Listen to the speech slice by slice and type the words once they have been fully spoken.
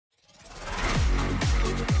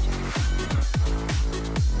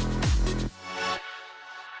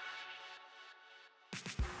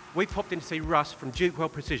We've popped in to see Russ from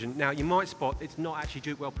Dukewell Precision. Now, you might spot it's not actually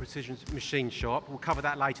Dukewell Precision's machine shop. We'll cover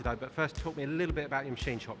that later, though. But first, talk me a little bit about your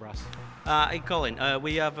machine shop, Russ. Hey, Colin.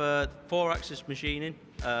 We have a 4-axis machining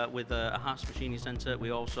with a Haas machining centre. We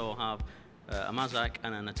also have a Mazak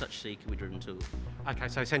and an attached CQ driven tool. Okay,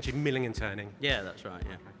 so essentially milling and turning. Yeah, that's right,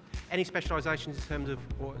 yeah. Okay. Any specialisations in terms of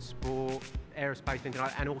sport, aerospace, anything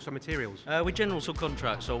like that, and also materials? We general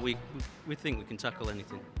subcontract, so we think we can tackle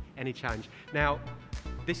anything. Any challenge. Now,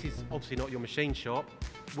 this is obviously not your machine shop.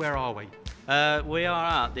 Where are we? We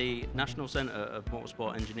are at the National Centre of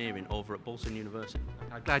Motorsport Engineering over at Bolton University.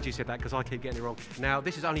 I'm glad you said that because I keep getting it wrong. Now,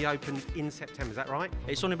 this is only opened in September, is that right?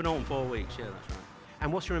 It's only been open 4 weeks, yeah, that's right.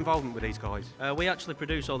 And what's your involvement with these guys? We actually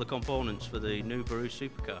produce all the components for the new Berus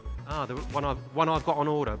Supercar. Ah, the one I've got on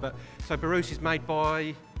order. But so Berus is made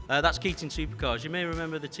by? That's Keating Supercars. You may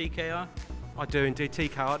remember the TKR? I do indeed.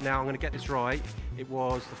 TKR. Now I'm going to get this right. It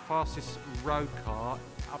was the fastest road car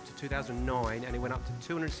up to 2009, and it went up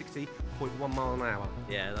to 260.1 mile an hour.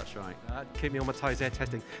 Yeah, that's right. Keep me on my toes there,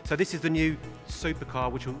 testing. So this is the new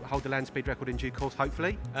supercar, which will hold the land speed record in due course,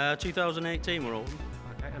 hopefully. 2018 we're open.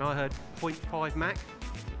 Okay, and I heard 0.5 Mach.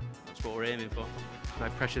 That's what we're aiming for. No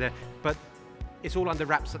pressure there, but it's all under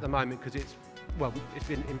wraps at the moment because it's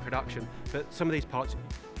been in production. But some of these parts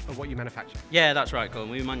are what you manufacture. Yeah, that's right, Colin.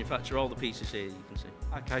 We manufacture all the pieces here, you can see.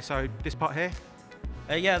 Okay, so this part here?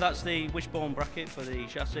 Yeah, that's the wishbone bracket for the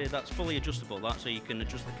chassis. That's fully adjustable, so you can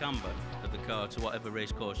adjust the camber of the car to whatever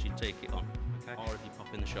race course you take it on, okay, or if you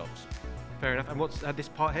pop in the shops. Fair enough. And what's this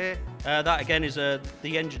part here? That again is the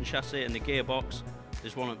engine chassis and the gearbox.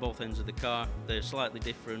 There's one at both ends of the car. They're slightly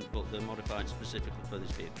different, but they're modified specifically for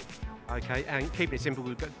this vehicle. Okay, and keeping it simple,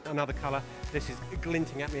 we've got another colour. This is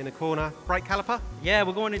glinting at me in the corner. Brake caliper? Yeah,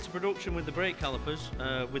 we're going into production with the brake calipers.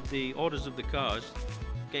 With the orders of the cars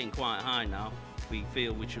getting quite high now, we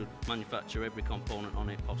feel we should manufacture every component on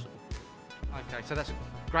it possible. Okay, so that's a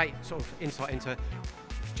great sort of insight into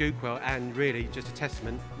Dukewell, and really just a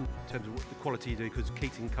testament in terms of the quality you do, because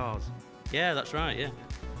Keating cars. Yeah, that's right, yeah.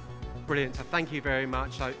 Brilliant, so thank you very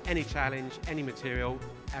much. So any challenge, any material,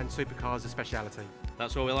 and supercars a speciality.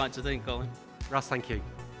 That's what we like to think, Colin. Russ, thank you.